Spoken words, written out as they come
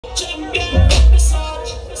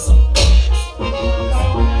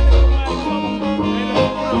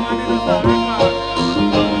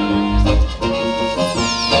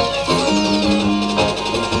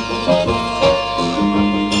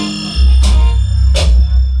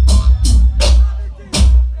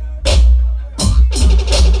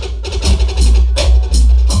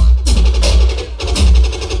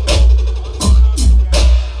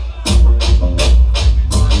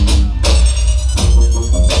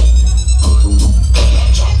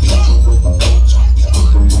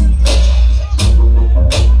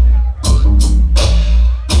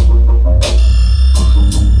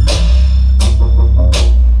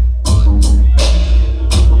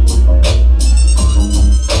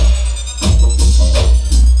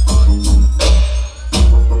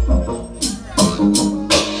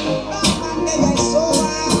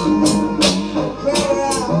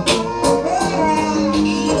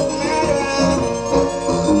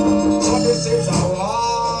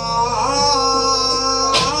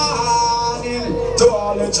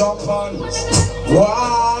up on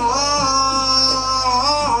why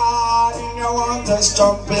you want this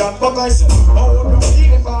champion? But I said, oh, no,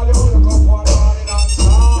 even for the whole cup, one morning and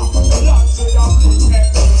star. Lots of your big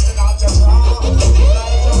empties in out your car.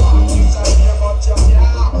 Like you want this and you got your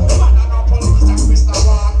car. Man, I know police and Mr.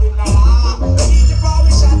 Walk with the law. Need you for we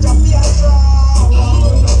shot your Pietro.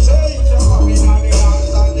 Want to say you're coming on the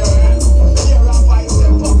hands on your head. You're a fight,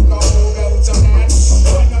 step up, no move out to net.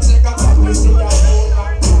 When you take a step, we see your food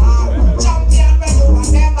and car. Champion when you are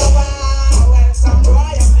never wow. Well, some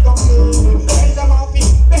boy have to go play. Raise them off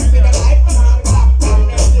feet, bend with the life and all clap down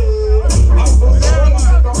the day. I'm for sure I'm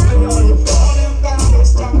to go play. All them guys is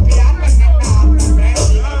champion when they're not ready.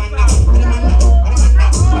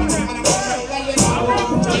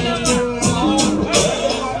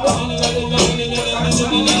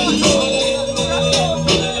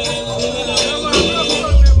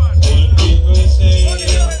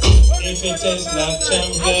 If it is black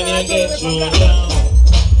champion, you get thrown down.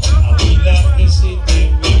 And we love the city,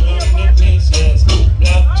 we run the place, yes.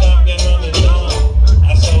 Black champion run it down.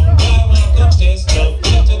 And some guy want to test love,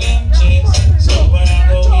 get to them chest. So when I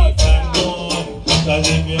go if I'm gone, cause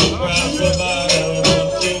if you cross the border, we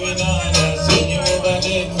put you in order. Send you over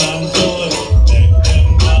dead man's zone. Take them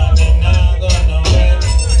down, they're not gonna win.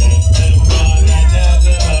 Take them down, they're not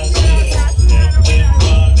gonna see. Take them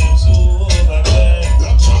down, them so over there.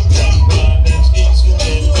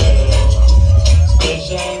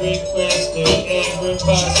 Special request to every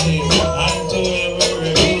party and to every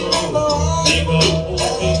review. Big up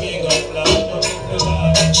Oofy, big up Black.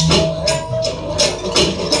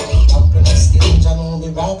 Up in the stage and on the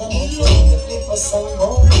rag and on the flip for some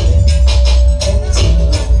more.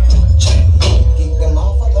 Kick them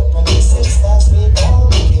off of the premises, that's me down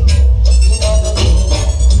again. You know the deal.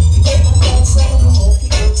 You make a dance and you move the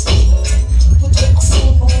kids. Put your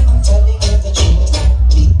asleep on, I'm telling you the truth.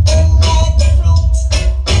 Beat them like the fruit.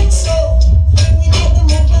 And so, we know the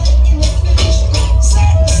movement in the flesh.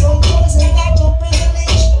 Certain some boys ain't got no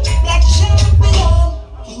privilege. Black champion,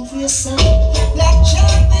 king for your son. Black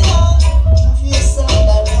champion, king for your son.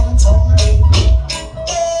 I run town.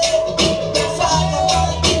 Father,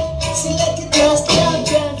 select it last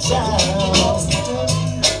champion child.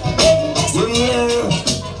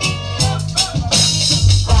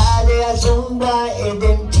 Padre asombra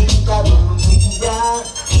identica vida.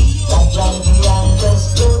 La champion just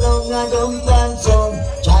stood on a dumb son.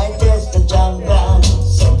 Try test the champion.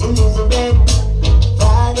 Something is a bed.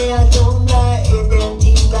 Padre asombra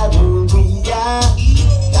identica vida.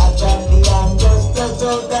 La champion just stood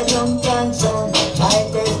on a dumb son. Try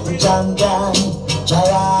test the champion.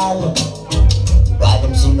 Child. Why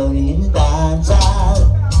them sing only in the dance hall?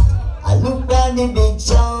 I look at the big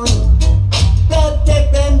sound.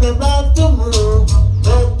 Protect them, they have to move.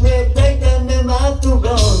 Protect them, they have to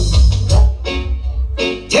go.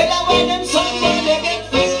 Tell them when them son when they get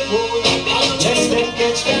free. Just them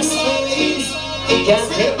catch them space. They can't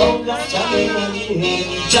take out Black champion.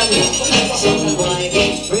 Johnny, some boy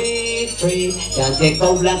get free. Can't take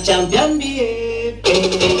out Black champion behave.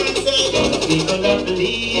 People that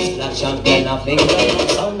believe Black champion of England,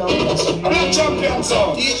 sound of the street. Black champion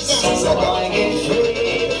song. Some boy get free.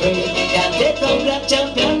 Can't take out Black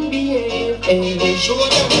champion behave.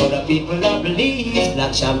 For the people that believe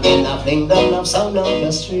Black champion of England, of sound of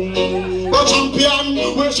the street. But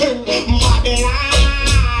champion, we sing Babylon.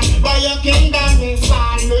 By your kingdom is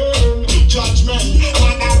fallen. Judgment,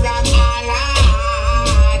 man, I run all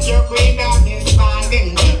out. Your kingdom is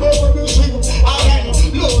fallen. But we sing again,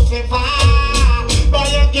 Lucifer. By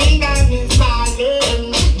your kingdom is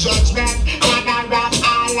fallen. Judgment, man, I run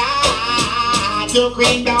all out. Your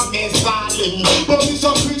kingdom is fallen. But it's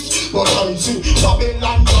a Chris, but I see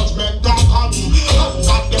Babylon judgment that come.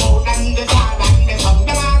 And the moon and the star and the sun,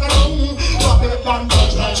 the Babylon. Babylon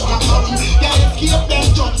judgment that come. Can't escape them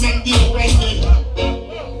judgment, the way they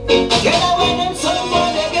Get away them son when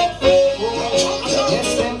they get free. Yes,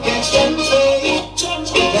 them catch them free.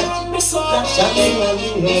 Black champion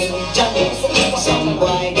Johnny. Some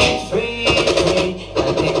boy get free.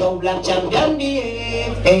 And they go Black champion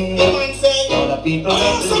behave. All the people that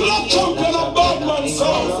believe Black champion of England,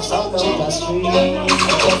 sound of the street.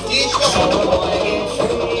 Some boy get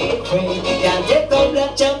free. Can't take out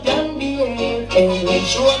Black champion behave.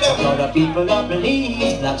 All the people that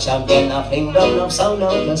believe Black champion of England, of sound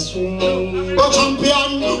of the street. But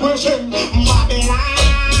champion, we sing Babylon.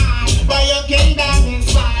 By your kingdom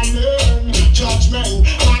is fallen. Judgment,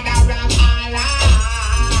 man, I run all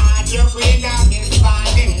out. Your kingdom is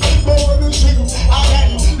fallen. But we sing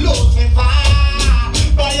again, Lucifer.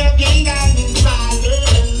 By your kingdom is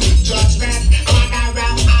fallen. Judgment, man, I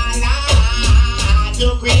run all out.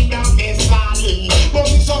 Your kingdom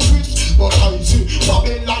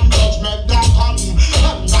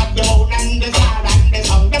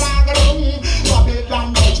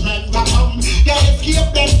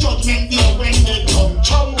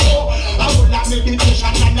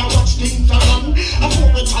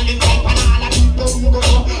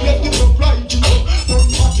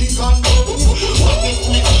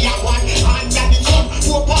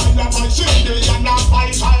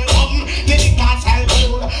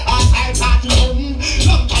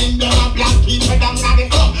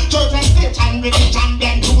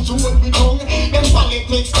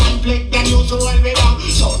used to hold me down.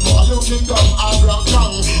 So boy, you kingdom I broke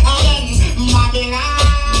down. And then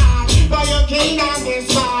Babylon, but your kingdom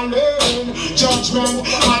is falling. Judgment,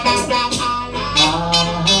 and I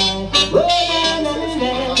black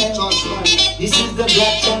this is the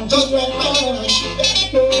black champion.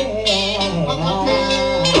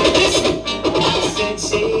 I said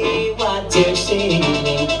say what you're saying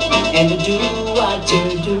and do what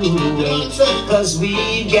you're doing, cause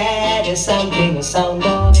we got something, a sound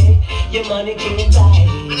boy. Your money can't buy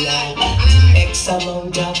X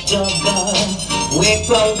amount of trouble. We're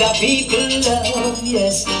proud of people love,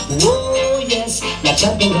 yes, oh yes. The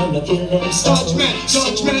champion gonna kill them. Judgment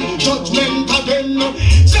again.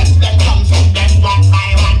 Set them come, send them one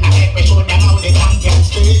by one. I make me show them how the champions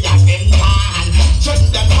stay at them man.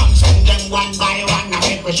 Send them come, send them one by one. I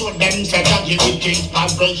make me show them set a give it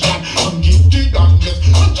inspiration. I'm gifted on this,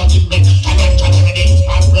 I'm judging the talent, judging the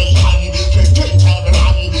inspiration. Take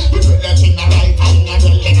everyone, we will let in the right hand and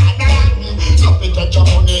will in the hand. Nothing touch your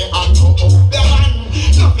money and go up the hand.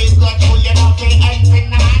 Nothing got to you, nothing else in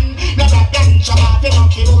the hand. Never dance about it,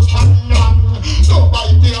 nothing goes from the hand.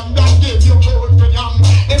 Nobody them that give you gold for them.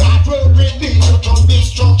 They not road with lead you to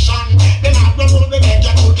destruction. They not road with make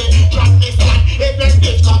you to the promised land. Even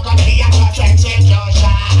this cock and the other execution.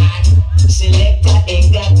 Selector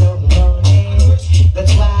ain't got no money,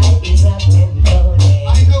 that's why he's not been funny. I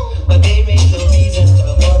know, but they make no reason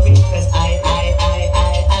to worry, cause I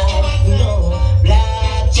know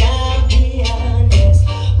black champion, yes,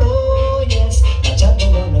 oh yes, the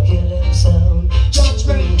champion gonna kill them sound.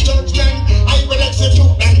 Judgment, I will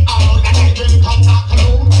execute them all, and I will come back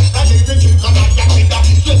alone. And they will kill them and get with the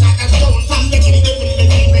slit and the stone. From the day they feel the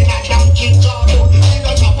game in that down king Jordan. In the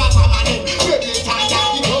top of my man, baby, time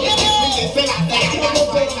that you go.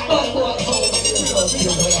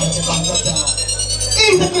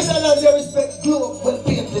 Even if I love your respect, glow up, well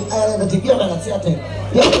painted, and everything. You're not a thing.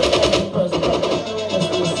 You're a person.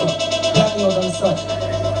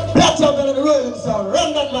 Black out on the rolling sound.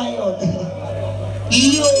 Run that line out.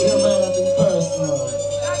 You're man of the personal.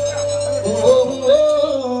 Oh,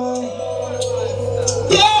 oh.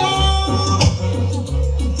 Yeah.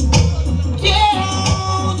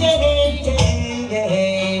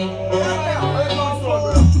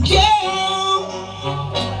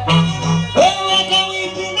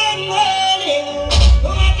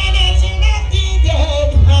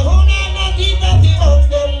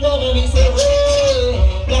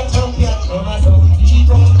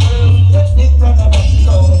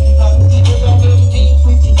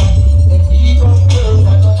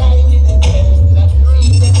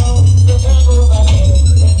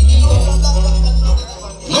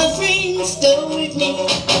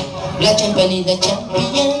 Black champion is the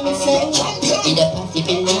champion, so in the party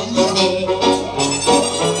believe it.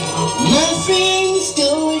 My friends go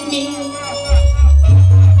with me.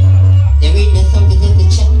 There ain't no song that is the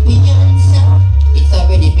champion, so it's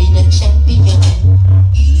already been a champion.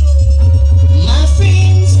 My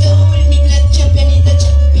friends go with me. Black champion is the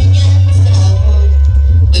champion sound.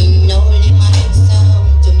 In only my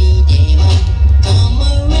sound to me they want come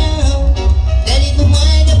around. That is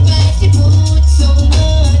why the party put so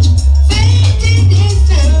much faith in this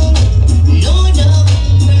sound. Lord of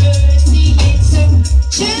mercy, it's a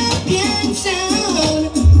champion sound.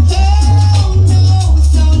 Oh no,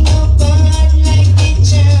 sound not bad like the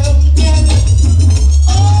champion.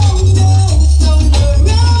 Oh no, sound not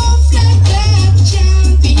rough like that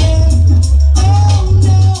champion. Oh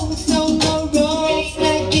no, sound not rough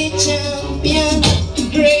like the champion.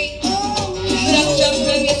 Great, black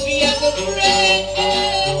champion, yes we are the great.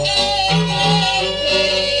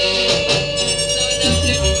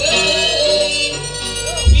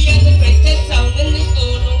 We are the greatest sound in this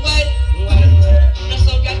whole wide world. No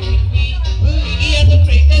sound can kill we. We are the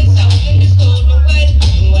greatest sound in this whole wide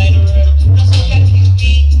world. No sound can kill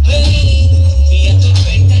we. We are the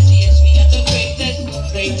greatest, yes, we are the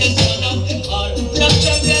greatest sound of them all. Black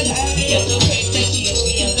champion, we are the greatest, yes,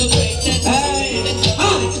 we are the greatest.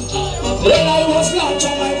 when I was launched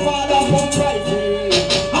on my father from private,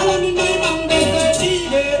 and I'm in my man there's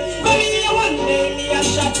 13 days. But one day me a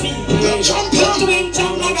shot people. Just went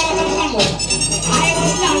on my God and I was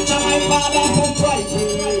launched on my father from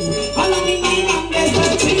private, and I'm in my man there's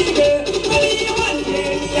 13 days. But one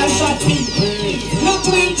day me a shot people. Not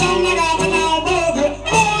went on my God and all burger.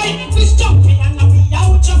 Boy, we stop me and now we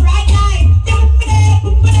out your bright light. Don't be there,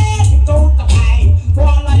 don't the fight. For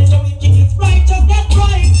all I do we keep it right, just get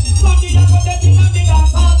right. From the other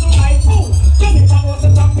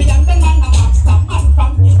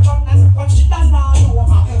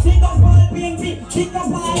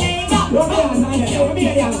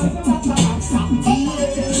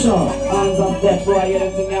of death, boy, you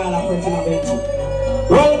don't think you're all a pretty bit.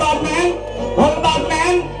 Well, bad man, well, bad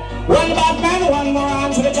man, well, bad man, one more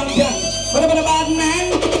round to the champion. What about the bad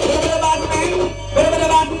man? What about the bad man? What about the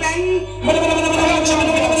bad man? What about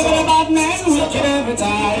the bad man? Wicked every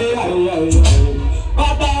time.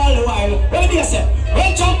 But all the while, what do you say?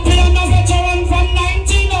 Well, champion, no veteran from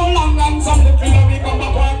 19, no long, and some the killer we come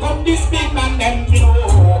up, work up this big man, them you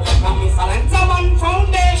know. And Miss Alanza One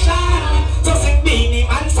Foundation, so sing Beanie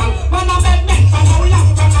Man song. Man a bed men for how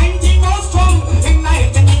long, from 19 go strong.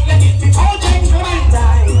 Ignite the England, it's before change for my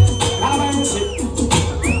time. Alamansi,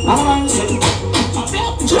 Alamansi.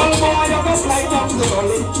 Well, boy, you go slide up the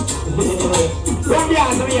gully. Run the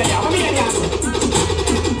hands, come here.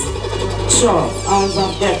 Sure, hands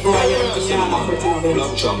up there, boy, you're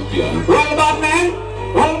black champion. Well, bad man,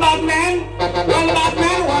 well, bad man, well, bad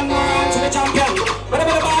man, one more round to the champion. What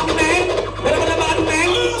about the bad man? What about the bad man?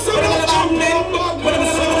 What about the bad man? What about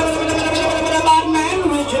the bad man?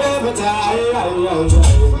 We can never die.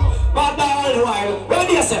 But all the while, what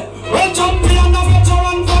do you say? Well, champion of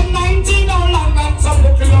veteran from 19 no long, and some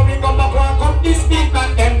little we come back work up this big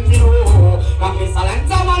man, them you know. And Miss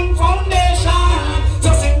Alanza One Foundation, so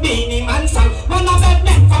sing Beanie Man song. Man a bed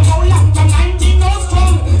men from how long, from 19 no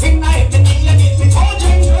strong. Ignite the England, it's before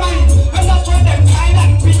change mind. And that's why them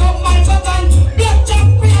silent, pick up my button. Black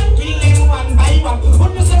champion, kill them one by one.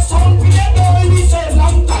 When you say sound, we get all we say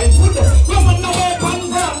long time. Put the woman away from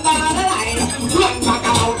down the line. Run back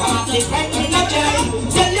out, automatic, right in the jail.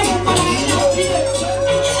 Tell you what I know,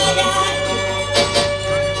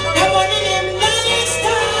 The money them not this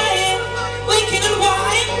time. Wicked and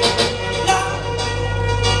wide.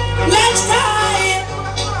 Let's time.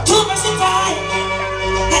 Too much time.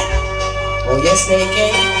 Oh yes they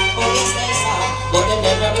can. Oh yes they saw. But they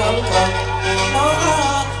never run come. No,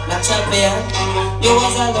 not champion. You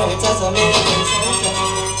was alert as a man.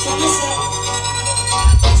 So me say.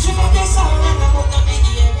 She got this song and I'm gonna be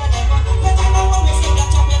here and ever. But I know when we sing that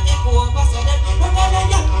champion take over. So then we're gonna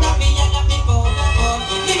young happy and happy for the fun.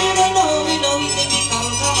 We know we say we come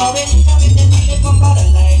away. Now if they need to come by the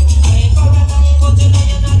line. I ain't for a night, but you know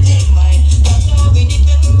you're not take mine. That's how we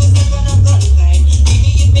defend we step on a front line. Give me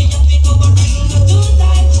if me and me go and bring the two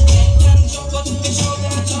time. Then can jump but me show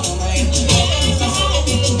them a jump right. Yeah, so say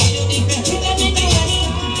they feel we do defend. We don't need to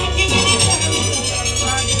give me the time.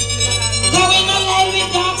 Going on live with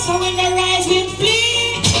dogs, so when they rise with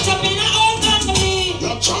flee. Jumping our own country.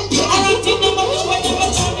 I don't think them much when they were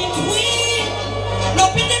jumping queen. No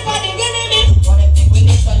pity for the enemy. What if they win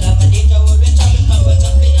this all over the world? We're jumping from a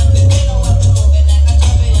champion. We know what to move it like a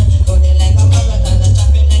champion. Going like a marathon, a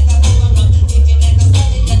champion like a marathon. Kicking like a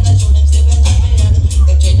stallion, and show them still a champion.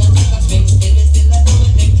 The trainer take a swing, still a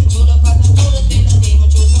doing thing. Shoot up at the foot, still a team,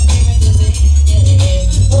 choose a favorite to say. Yeah,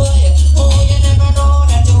 oh, you never know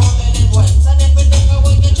that you only live once. And every day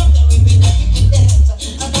when you jump, then we be there, we be there.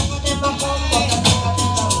 And never come back, and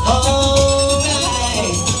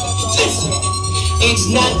alright. Listen, it's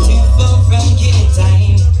not too far from killing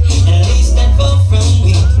time. At least not far from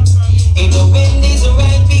we. If the wind is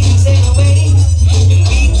right, we can sail away. And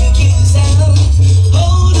we can keep the sound.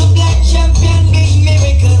 Oh, the black champion make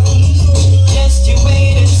miracles. Just you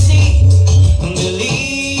wait and see. And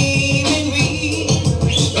believe in me.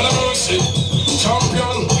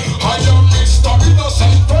 Champion, I am Mr.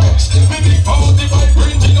 Innocent Face. Me big 45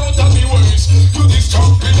 printing out of me waist. You this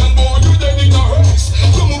champion boy, you dead in a race.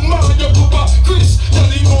 You move man, you papa, Chris. Tell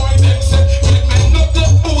the boy them say, bad man not take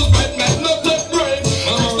booze, bad man not take break.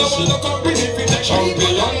 And Mr. Wanna company if you take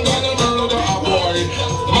champion, gonna murder a boy.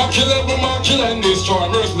 Mark kill and destroy,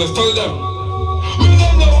 merciless, tell them. We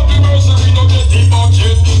don't know the mercenary, no get the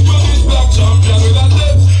bucket. You this black champion with a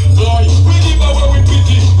death. Boy, we give away with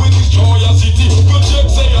pity, we destroy a city. Good check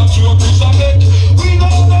say a true piece of neck. We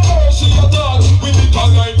know no mercy at all, we beat a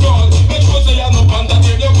like God. Make sure say you're no panda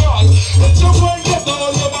in your call. Let your boy get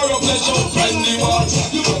all your barrel, let your friendly wall.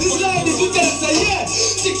 This ladies who tell say yeah.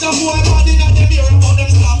 Six of boy body and them hear about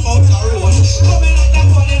them stop out the road. Coming like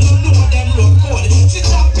that one, they don't know them road code. Six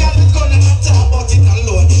champion is gonna not talk about it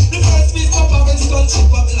alone. The first piece up of his gun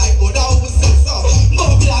chip up like good out with sex up. No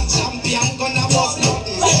black champion gonna bust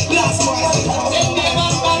nothing. Last one, then they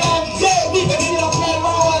must balance. Yeah, we can see up there,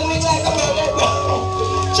 roll with like a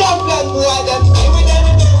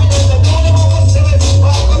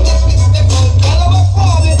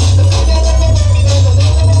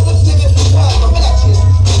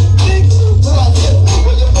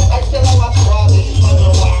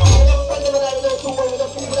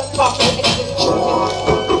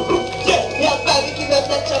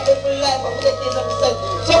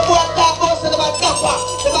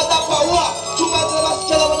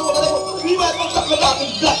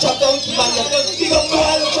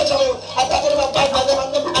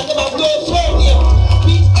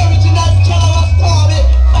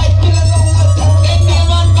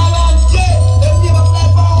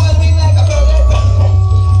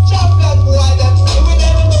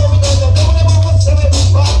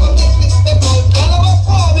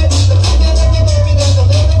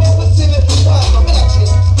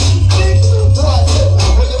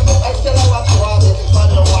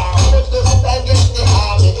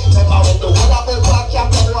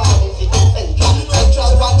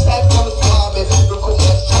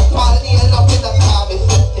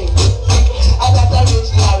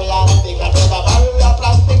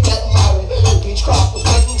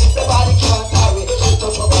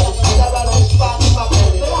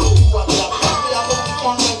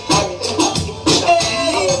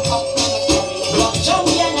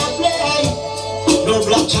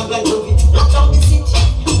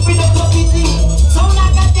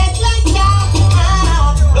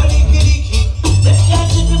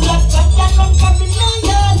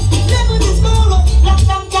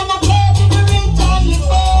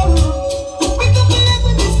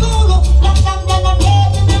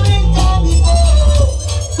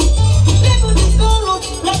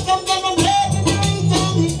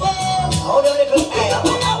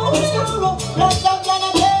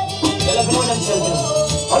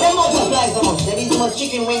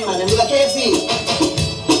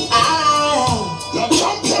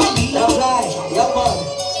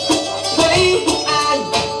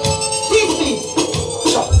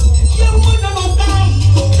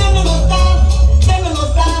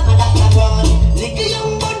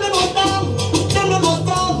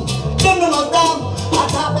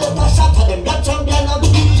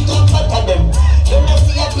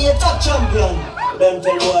them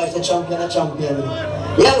tell boy it's a champion, a champion.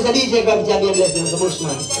 Yeah, it's a DJ Gravity, I'll be a blessing, it's a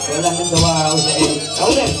bushman. Well, I'm in the war, I was the end. How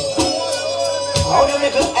them? How them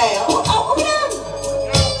little, hey, how them?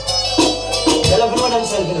 They love to know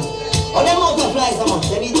themselves, you know. How them out to fly so much?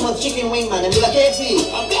 They eat too much chicken wing, man, and do a KFC.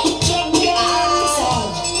 I'm black champion.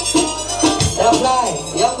 They'll fly,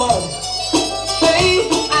 young boy. Hey,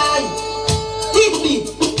 I, deep beat,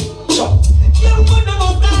 chop. Young boy, them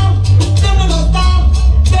no stop, them no stop,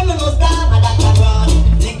 them no stop, and that's a run.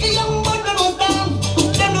 Licky young boy, them no stop,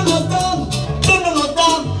 them no stop, them no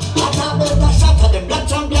stop. I talk about the shot of them, black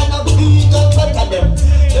champion of beat up cut of them.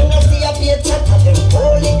 You know see a beat chat of them,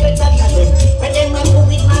 holy good chat of them. When them a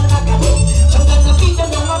move it, man, back of them. Some kind of beat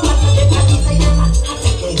them, no man, back of them, and he say, yeah, man, hot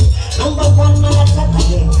again. Number one, man, that's hot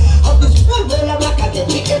again. Of this full world, I'm back again.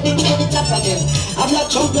 We get it, top again. I'm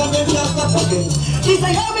not champion, we're just up again. He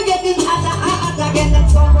say, how we get it, hot again,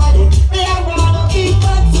 that's somebody. They are gonna keep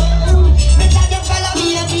on soon. Better them follow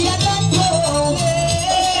me and be a good soul.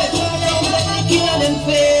 Kill them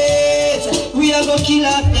face. We are gonna kill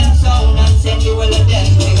off them sound and send the whole of them.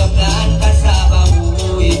 Take a plan, cassava,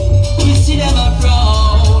 we see them a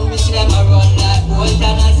frown. We see them a run like bolt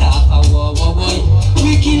and a zappa, whoa, boy.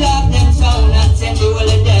 We kill off them sound and send the whole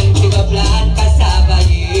of them. Take a plan, cassava,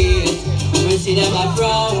 yes. We see them a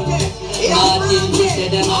frown. Martin, we see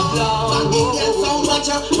them a clown.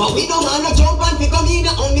 But we don't wanna jump and pick on me.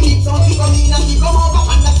 Only big sound pick on me. And pick on over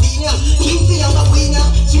and the senior. King to young queen.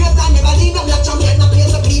 She